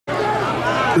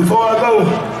Before I go,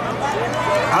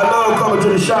 I love coming to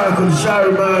the Shire because the Shire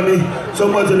reminds me so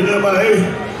much of the MIA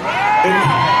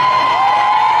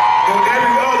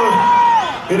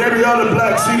and every other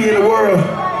black city in the world.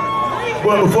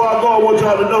 But before I go, I want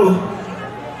y'all to know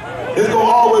it's gonna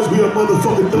always be a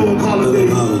motherfucking thug holiday.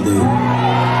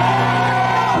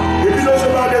 If you know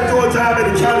somebody that's doing time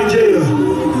in the county jail,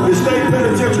 the state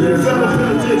penitentiary, the federal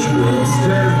penitentiary,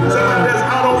 somebody that's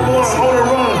out on the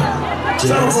run,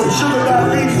 suffering from sugar,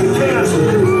 diabetes, and cancer,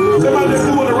 somebody that's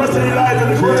doing the rest of their life in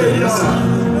the graveyard.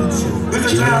 This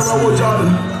is time I want y'all to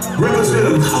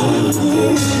reconsider.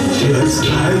 Just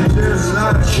like.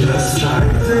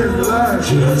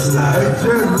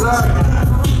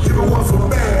 Even one for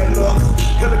bad luck.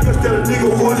 And I guess that a nigga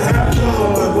would have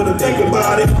done. But when I think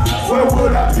about it, where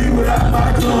would I be without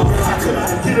my gun? I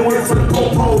couldn't get away from the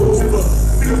popos. If a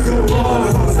nigga could've run,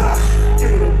 if I was not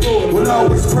giving a bullet. Would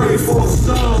always pray for a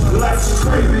son. Life's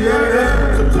crazy,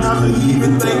 yeah. Sometimes I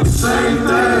even think the same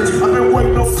thing. I've been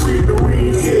waiting on freedom to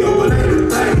read hell, but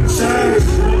everything changed.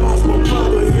 I lost my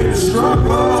brother in the struggle.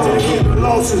 Then I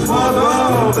lost his mother.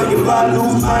 Thinking if I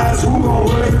lose mine, who gon'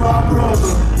 raise my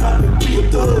brother? Not to be a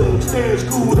thug, stay in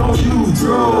school, don't use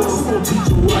drugs. Won't teach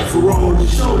you right for wrong,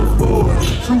 just show the boy.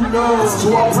 True love, so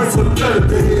I pray for the better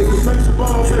days. Make some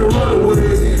balls and run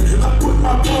away. I put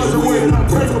my guns away and I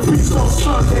pray for peace on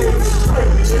Sunday.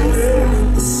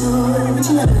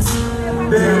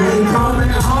 They ain't coming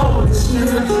home, this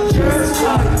nigga just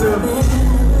like the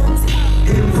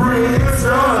in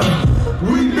prison.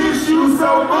 We miss you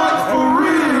so much for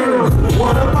real.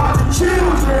 What about the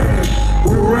children?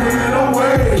 We ran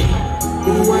away.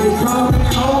 We ain't coming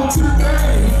home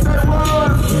today. Say what?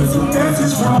 Here's a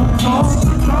message from coast to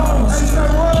coast. Say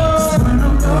what? When the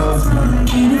love's really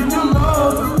needing the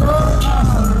love.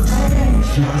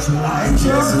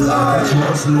 Just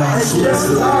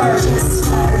like.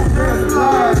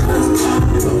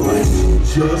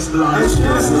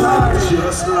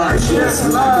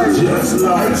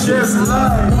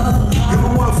 Give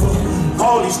one for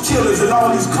all these killers and all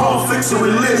these conflicts and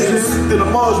religions. Then the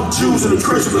Muslim, Jews, and the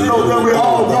Christians, but know that we're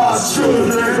all God's children.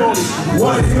 There's only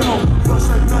one of him. Plus,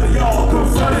 like none of y'all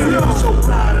confronting him. I'm so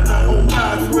proud and I don't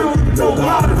mind. We'll know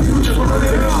God if you just run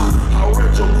it out. I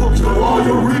read your books, know all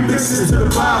your remixes to the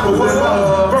Bible. What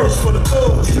about verse for the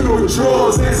thugs, kill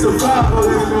drugs, and survival?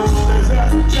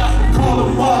 Call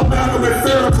them Bob, Malcolm, and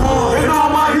Farrakhan. In all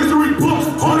my history books,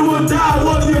 only one died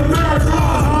was the American.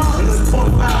 And let's talk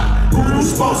about who's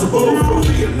responsible for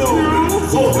Vietnam.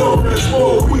 For that's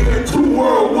more, we had 2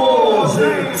 world wars.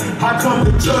 How come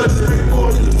the judge ain't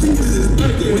more than the teachers is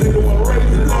thinking when they were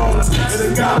raising all and the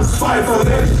guys fight for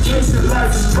education?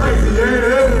 Life is crazy,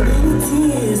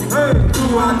 Hey,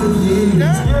 throughout the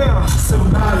years,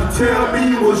 somebody tell me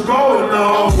what's going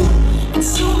on.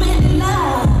 So many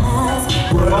lies,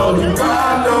 but only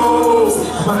God knows.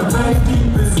 My pain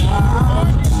deep inside,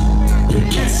 it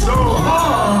gets so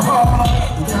hard.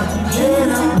 you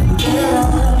got to get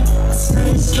up,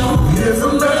 stay strong. Here's a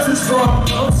message from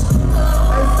us.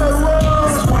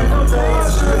 It's when the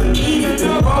days really needed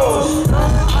the most.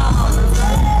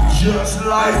 Just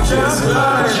like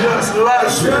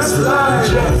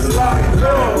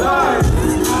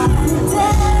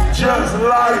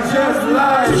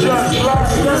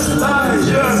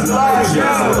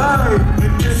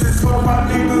This is for my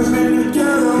niggas in the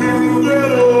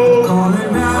ghetto.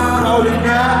 Calling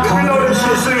out. If you know this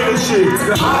shit, sing this shit.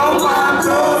 All my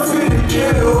dogs in the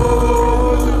ghetto.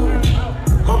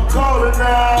 I'm calling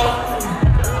out.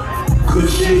 Cause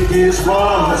shit gets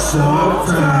hard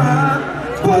sometimes.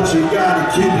 But you gotta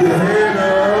keep your head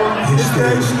up and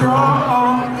stay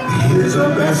strong. Here's a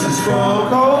message from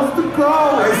coast to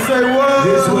coast. They say what?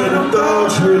 It's when the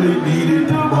thugs really needed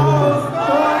the most.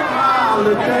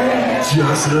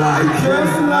 Just like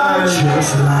that.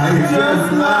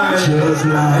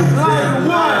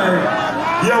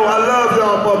 Yo, I love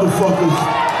y'all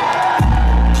motherfuckers.